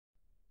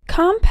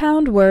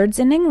Compound words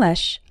in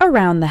English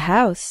around the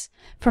house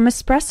from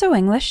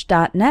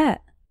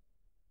espressoenglish.net.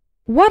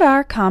 What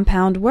are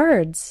compound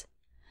words?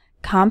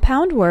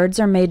 Compound words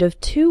are made of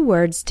two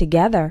words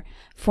together,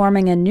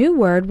 forming a new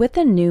word with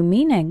a new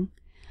meaning.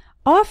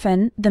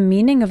 Often, the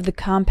meaning of the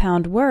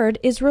compound word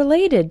is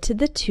related to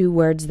the two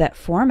words that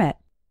form it.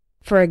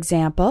 For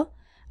example,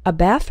 a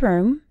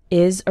bathroom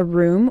is a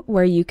room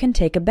where you can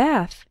take a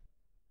bath.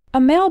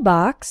 A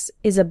mailbox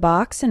is a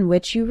box in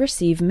which you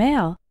receive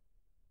mail.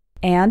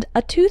 And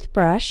a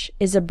toothbrush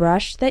is a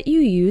brush that you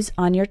use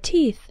on your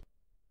teeth.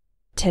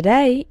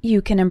 Today,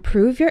 you can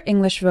improve your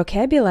English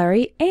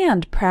vocabulary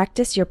and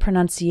practice your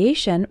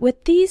pronunciation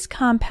with these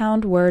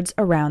compound words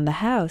around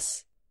the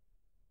house.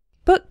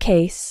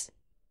 Bookcase,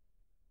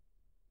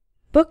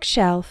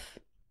 bookshelf,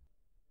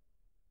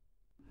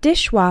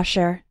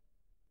 dishwasher,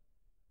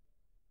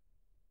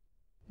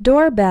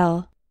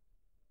 doorbell.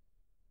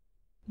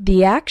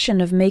 The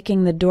action of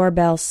making the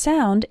doorbell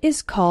sound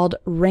is called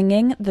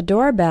ringing the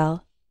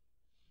doorbell.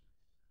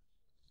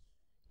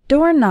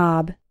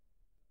 Doorknob.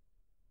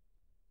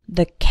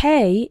 The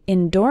K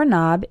in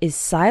doorknob is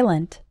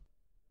silent.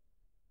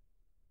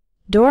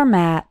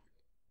 Doormat.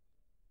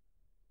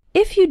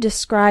 If you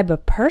describe a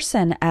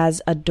person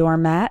as a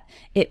doormat,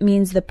 it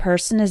means the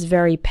person is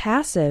very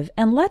passive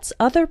and lets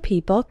other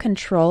people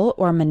control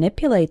or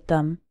manipulate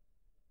them.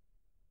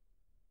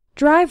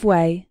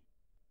 Driveway.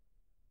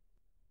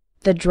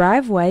 The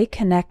driveway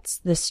connects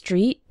the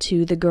street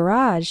to the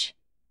garage.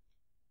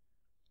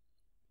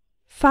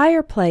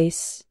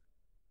 Fireplace.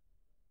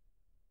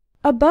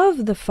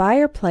 Above the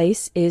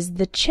fireplace is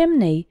the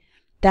chimney.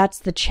 That's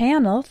the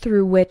channel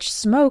through which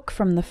smoke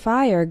from the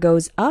fire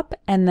goes up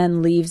and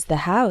then leaves the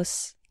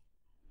house.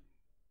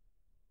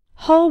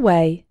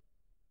 Hallway.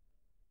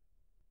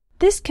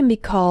 This can be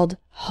called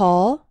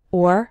hall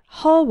or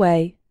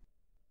hallway.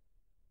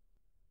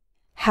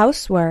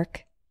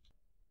 Housework.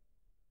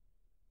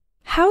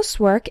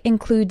 Housework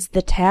includes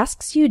the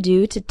tasks you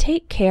do to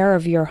take care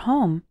of your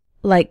home,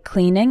 like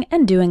cleaning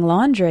and doing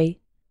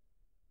laundry.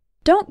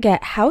 Don't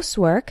get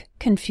housework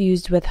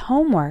confused with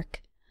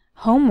homework.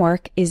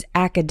 Homework is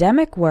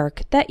academic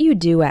work that you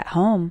do at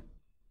home.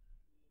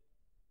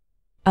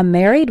 A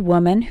married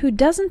woman who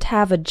doesn't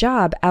have a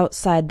job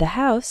outside the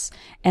house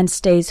and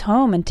stays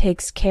home and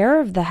takes care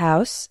of the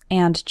house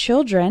and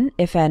children,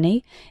 if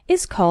any,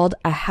 is called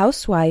a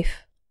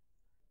housewife.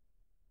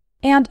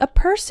 And a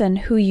person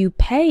who you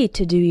pay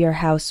to do your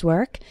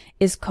housework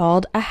is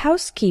called a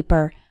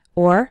housekeeper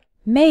or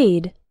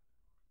maid.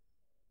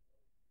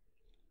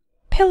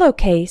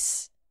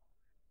 Pillowcase.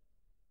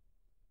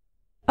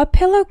 A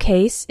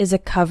pillowcase is a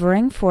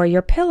covering for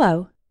your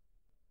pillow.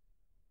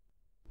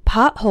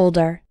 Pot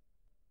holder.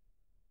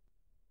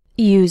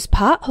 Use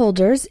pot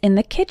holders in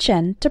the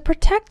kitchen to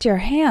protect your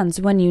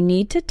hands when you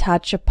need to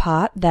touch a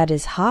pot that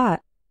is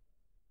hot.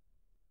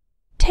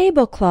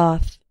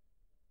 Tablecloth.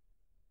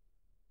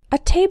 A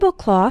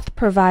tablecloth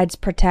provides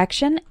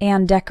protection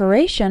and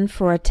decoration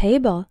for a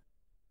table.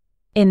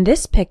 In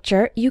this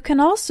picture, you can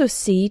also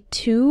see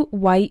two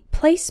white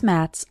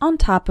placemats on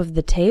top of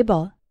the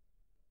table.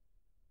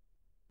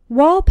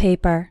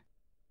 Wallpaper.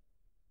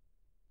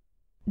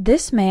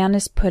 This man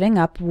is putting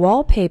up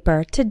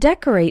wallpaper to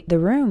decorate the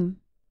room.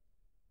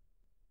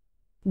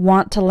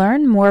 Want to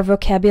learn more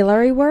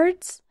vocabulary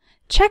words?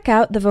 Check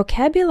out the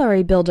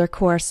Vocabulary Builder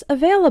course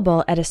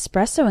available at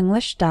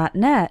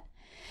espressoenglish.net.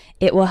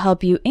 It will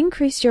help you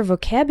increase your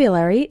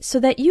vocabulary so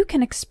that you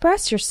can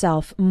express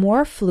yourself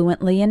more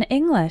fluently in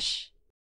English.